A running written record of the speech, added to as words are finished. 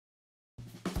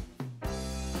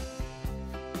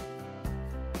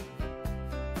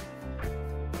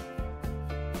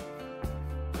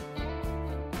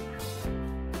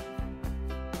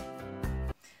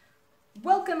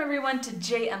Welcome everyone to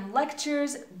JM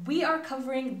Lectures. We are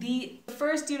covering the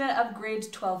first unit of grade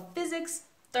 12 physics,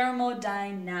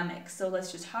 thermodynamics. So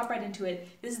let's just hop right into it.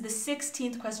 This is the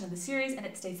 16th question of the series and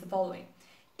it states the following.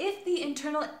 If the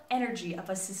internal energy of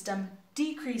a system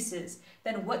decreases,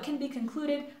 then what can be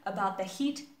concluded about the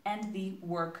heat and the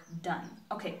work done?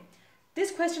 Okay,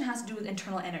 this question has to do with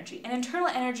internal energy. And internal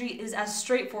energy is as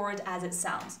straightforward as it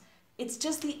sounds. It's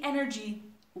just the energy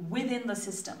within the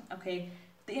system, okay?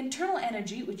 The internal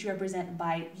energy, which you represent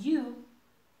by U,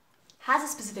 has a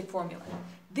specific formula.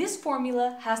 This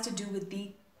formula has to do with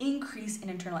the increase in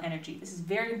internal energy. This is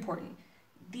very important.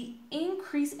 The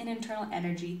increase in internal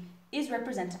energy is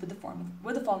represented with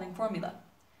the following formula.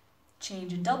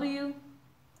 Change in W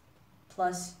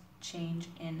plus change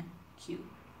in Q.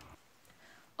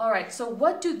 Alright, so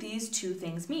what do these two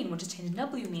things mean? What does change in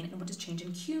W mean and what does change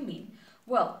in Q mean?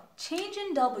 Well, change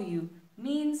in W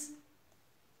means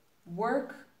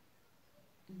work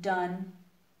done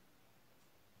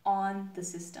on the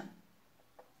system.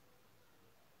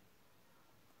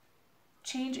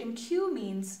 Change in Q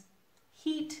means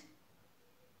heat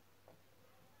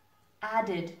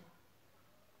added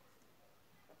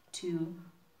to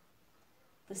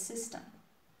the system.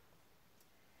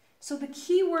 So the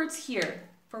key words here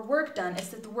for work done is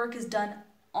that the work is done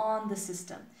on the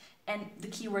system. And the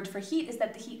key word for heat is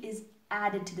that the heat is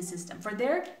added to the system.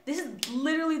 This is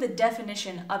literally the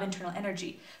definition of internal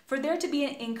energy. For there to be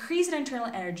an increase in internal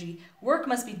energy, work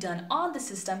must be done on the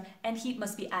system and heat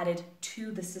must be added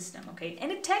to the system, okay?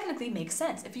 And it technically makes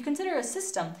sense. If you consider a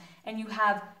system and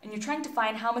you're trying to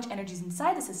find how much energy is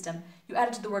inside the system, you add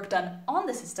it to the work done on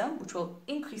the system, which will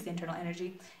increase the internal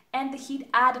energy, and the heat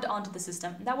added onto the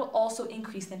system, and that will also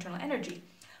increase the internal energy.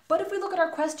 But if we look at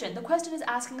our question, the question is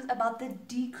asking us about the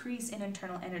decrease in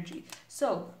internal energy.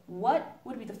 So what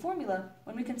would be the formula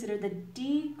when we consider the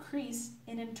decrease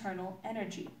in internal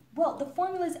energy? Well, the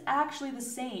formula is actually the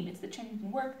same. It's the change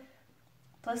in work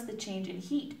plus the change in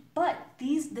heat. But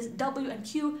this W and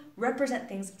Q represent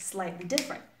things slightly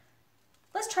different.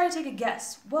 Let's try to take a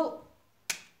guess. Well,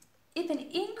 if an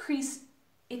increase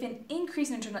in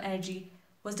internal energy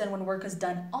was done when work is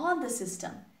done on the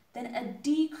system, then a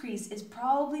decrease is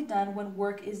probably done when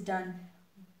work is done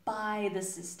by the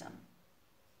system.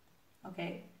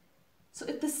 Okay? So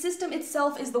if the system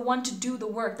itself is the one to do the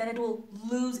work, then it will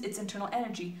lose its internal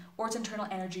energy, or its internal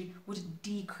energy would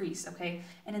decrease, okay?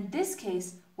 And in this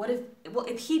case,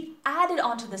 if heat added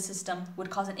onto the system would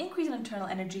cause an increase in internal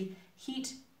energy,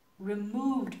 heat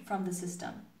removed from the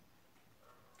system.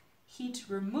 Heat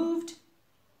removed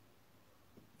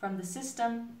from the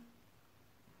system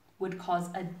would cause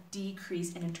a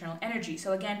decrease in internal energy.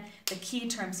 So again, the key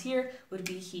terms here would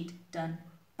be heat done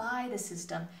by the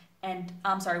system,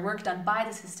 work done by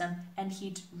the system and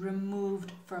heat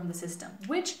removed from the system,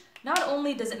 which not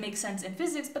only does it make sense in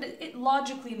physics, but it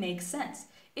logically makes sense.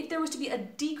 If there was to be a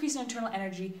decrease in internal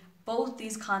energy, both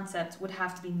these concepts would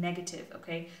have to be negative,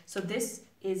 okay? So this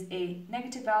is a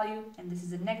negative value and this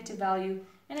is a negative value,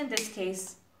 and in this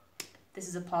case, this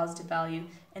is a positive value,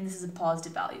 and this is a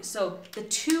positive value. So the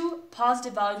two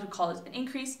positive values would cause an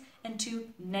increase, and two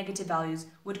negative values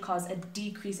would cause a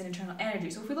decrease in internal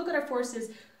energy. So if we look at our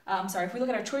if we look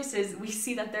at our choices, we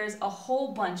see that there's a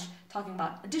whole bunch talking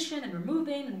about addition and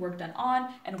removing and work done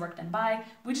on and work done by.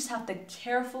 We just have to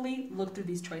carefully look through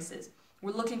these choices.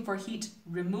 We're looking for heat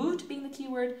removed being the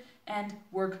keyword and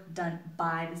work done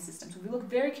by the system. So if we look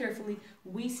very carefully,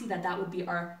 we see that that would be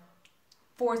our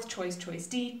fourth choice, choice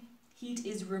D. Heat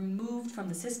is removed from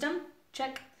the system,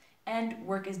 check, and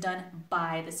work is done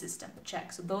by the system,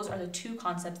 check. So those are the two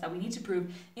concepts that we need to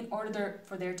prove in order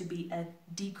for there to be a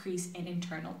decrease in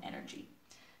internal energy.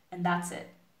 And that's it.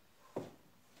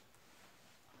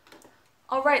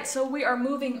 All right, so we are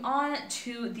moving on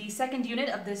to the second unit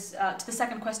of this, to the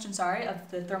second question,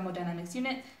 of the thermodynamics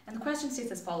unit. And the question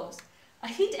states as follows. A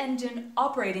heat engine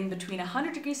operating between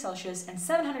 100 degrees Celsius and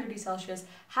 700 degrees Celsius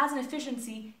has an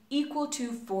efficiency equal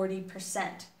to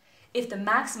 40%. If the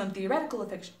maximum theoretical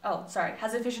efficiency,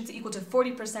 has efficiency equal to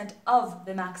 40% of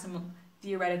the maximum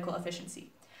theoretical efficiency.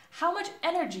 How much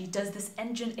energy does this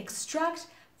engine extract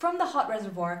from the hot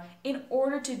reservoir in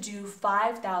order to do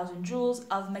 5,000 joules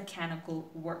of mechanical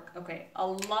work? Okay, a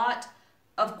lot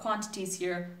of quantities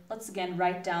here. Let's again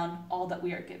write down all that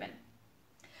we are given.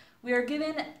 We are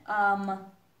given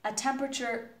a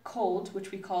temperature cold,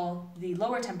 which we call the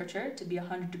lower temperature, to be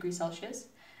 100 degrees Celsius,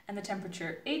 and the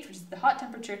temperature H, which is the hot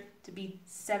temperature, to be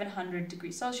 700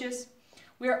 degrees Celsius.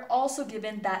 We are also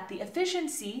given that the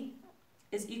efficiency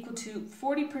is equal to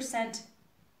 40%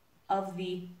 of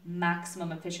the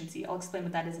maximum efficiency. I'll explain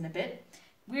what that is in a bit.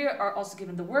 We are also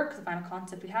given the work. The final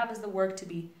concept we have is the work to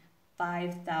be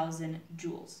 5,000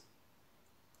 joules.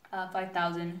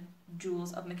 5,000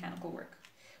 joules of mechanical work.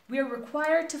 We are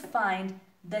required to find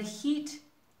the heat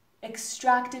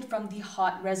extracted from the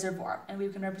hot reservoir, and we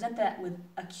can represent that with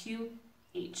a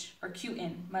QH, or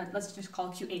QN. Let's just call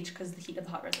QH because the heat of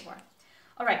the hot reservoir.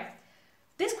 All right,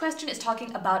 this question is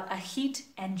talking about a heat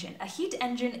engine. A heat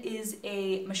engine is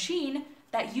a machine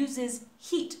that uses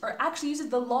heat, or actually uses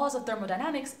the laws of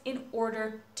thermodynamics in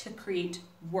order to create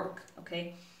work,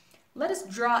 okay? Let us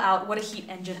draw out what a heat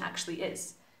engine actually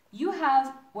is. You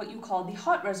have what you call the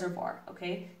hot reservoir,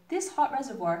 okay? This hot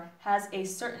reservoir has a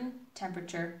certain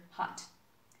temperature hot.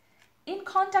 In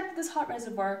contact with this hot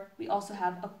reservoir, we also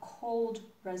have a cold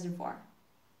reservoir,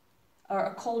 or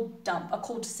a cold dump, a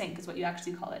cold sink is what you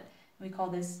actually call it. And we call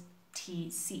this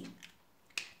TC.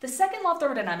 The second law of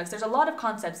thermodynamics, there's a lot of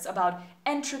concepts about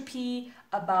entropy,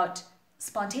 about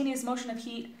spontaneous motion of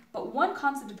heat, but one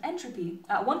concept of entropy,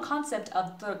 one concept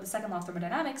of the second law of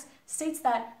thermodynamics states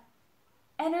that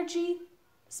energy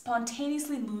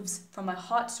spontaneously moves from a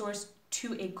hot source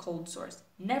to a cold source.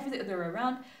 Never the other way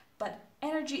around, but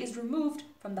energy is removed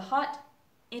from the hot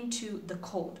into the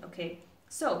cold, okay?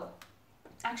 So,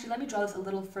 actually, let me draw this a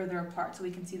little further apart so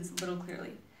we can see this a little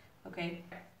clearly, okay?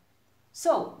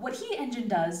 So, what heat engine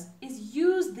does is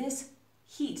use this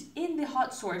heat in the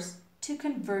hot source to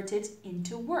convert it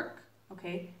into work,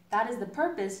 okay? That is the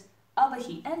purpose of a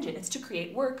heat engine. It's to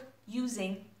create work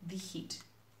using the heat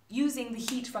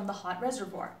from the hot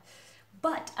reservoir.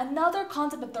 But another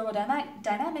concept of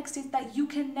thermodynamics states that you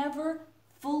can never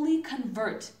fully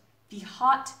convert the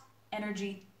hot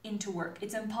energy into work.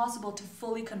 It's impossible to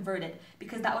fully convert it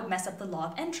because that would mess up the law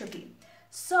of entropy.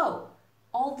 So,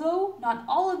 although not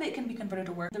all of it can be converted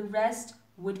to work, the rest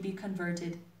would be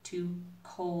converted to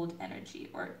cold energy,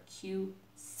 or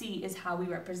QC is how we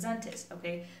represent it,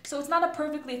 okay? So it's not a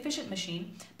perfectly efficient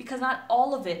machine because not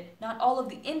all of the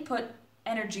input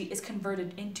energy is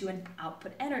converted into an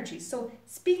output energy. So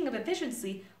speaking of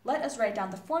efficiency, let us write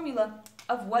down the formula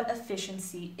of what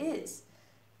efficiency is.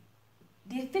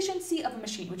 The efficiency of a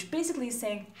machine, which basically is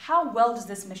saying how well does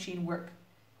this machine work,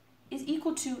 is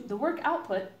equal to the work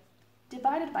output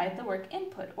divided by the work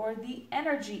input, or the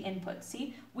energy input.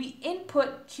 See, we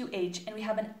input QH and we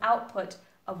have an output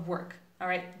of work. All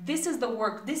right, this is the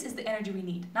work, this is the energy we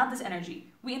need, not this energy.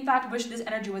 We in fact wish this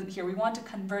energy wasn't here. We want to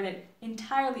convert it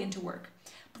entirely into work.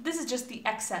 But this is just the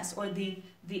excess, or the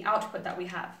output that we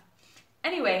have.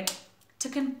 Anyway, to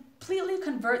completely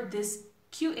convert this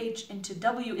QH into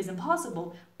W is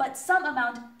impossible, but some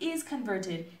amount is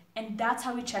converted, and that's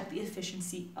how we check the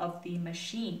efficiency of the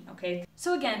machine, okay?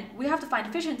 So again, we have to find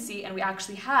efficiency, and we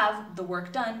actually have the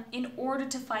work done in order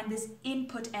to find this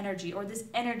input energy, or this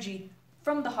energy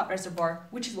from the hot reservoir,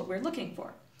 which is what we're looking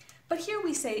for. But here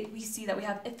we see that we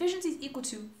have efficiency is equal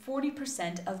to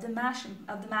 40% of the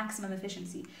maximum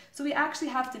efficiency. So we actually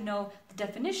have to know the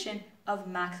definition of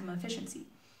maximum efficiency.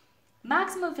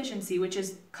 Maximum efficiency, which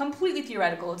is completely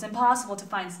theoretical, it's impossible to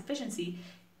find this efficiency,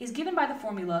 is given by the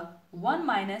formula 1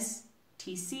 minus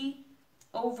Tc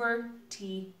over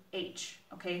Th,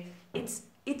 okay? It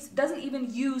doesn't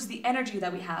even use the energy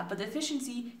that we have, but the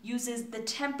efficiency uses the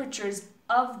temperatures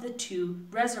of the two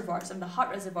reservoirs, from the hot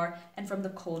reservoir and from the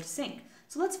cold sink.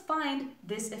 So let's find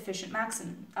this efficient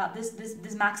maximum,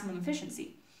 this maximum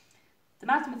efficiency. The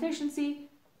maximum efficiency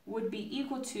would be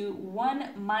equal to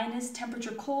 1 minus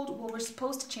temperature cold. Well, we're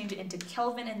supposed to change it into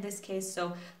Kelvin in this case,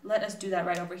 so let us do that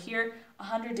right over here.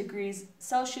 100 degrees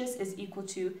Celsius is equal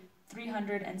to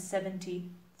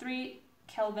 373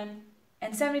 Kelvin,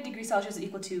 and 70 degrees Celsius is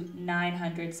equal to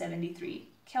 973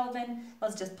 Kelvin.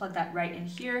 Let's just plug that right in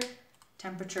here.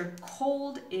 Temperature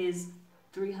cold is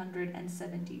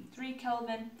 373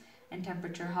 Kelvin, and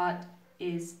temperature hot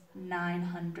is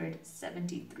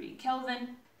 973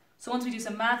 Kelvin. So once we do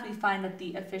some math, we find that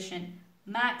the efficient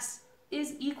max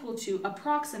is equal to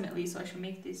approximately, so I should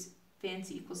make this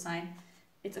fancy equal sign,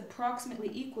 it's approximately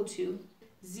equal to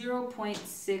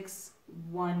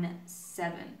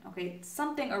 0.617, okay,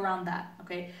 something around that,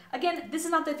 okay. Again, this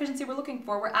is not the efficiency we're looking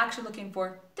for, we're actually looking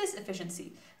for this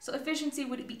efficiency. So efficiency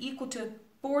would be equal to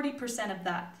 40% of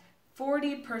that,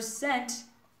 40%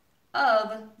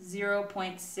 of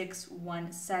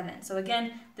 0.617. So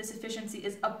again, this efficiency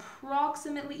is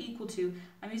approximately equal to,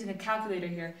 I'm using a calculator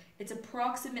here, it's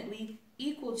approximately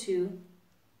equal to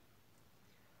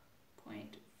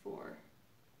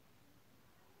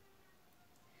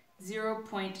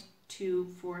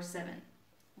 0.247,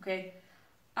 okay?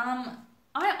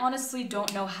 I honestly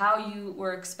don't know how you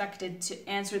were expected to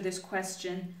answer this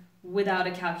question without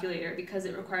a calculator, because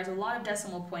it requires a lot of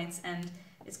decimal points and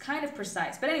It's kind of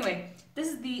precise. But anyway, this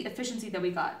is the efficiency that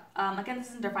we got. Again,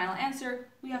 this isn't our final answer.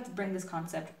 We have to bring this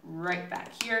concept right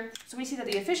back here. So we see that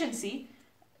the efficiency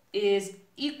is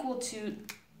equal to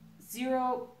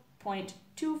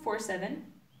 0.247,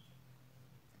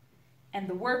 and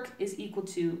the work is equal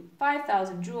to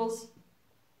 5,000 joules,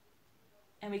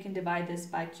 and we can divide this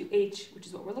by QH, which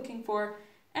is what we're looking for,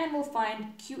 and we'll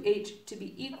find QH to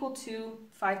be equal to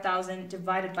 5,000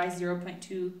 divided by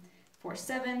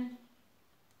 0.247.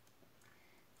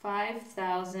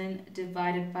 5,000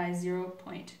 divided by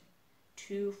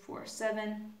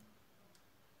 0.247.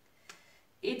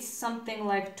 It's something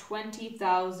like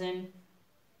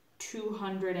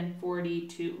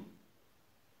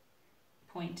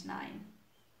 20,242.9.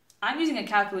 I'm using a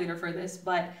calculator for this,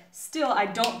 but still I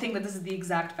don't think that this is the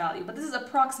exact value, but this is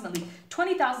approximately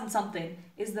 20,000 something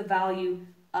is the value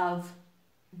of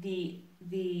the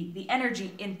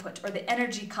energy input, or the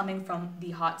energy coming from the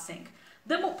hot sink.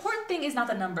 The important thing is not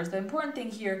the numbers. The important thing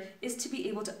here is to be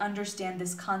able to understand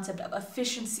this concept of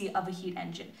efficiency of a heat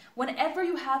engine. Whenever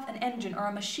you have an engine or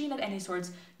a machine of any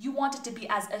sorts, you want it to be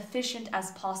as efficient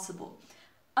as possible.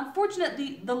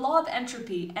 Unfortunately, the law of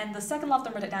entropy and the second law of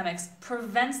thermodynamics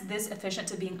prevents this efficient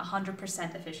to being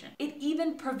 100% efficient. It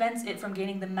even prevents it from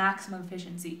gaining the maximum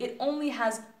efficiency. It only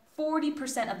has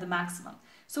 40% of the maximum.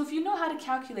 So if you know how to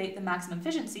calculate the maximum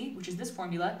efficiency, which is this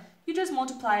formula, you just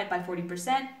multiply it by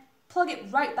 40%, plug it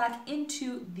right back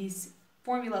into this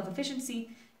formula of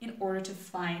efficiency in order to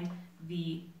find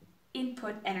the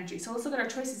input energy. So let's look at our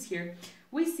choices here.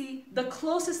 We see the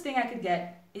closest thing I could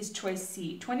get is choice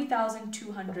C,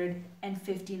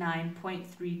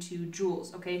 20,259.32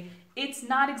 joules, okay? It's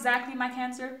not exactly my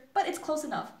answer, but it's close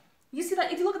enough. You see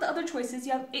that if you look at the other choices,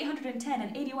 you have 810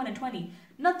 and 81 and 20.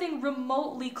 Nothing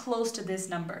remotely close to this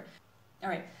number. All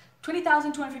right,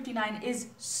 20,259 is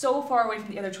so far away from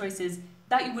the other choices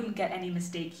that you wouldn't get any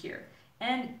mistake here.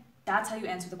 And that's how you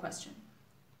answer the question.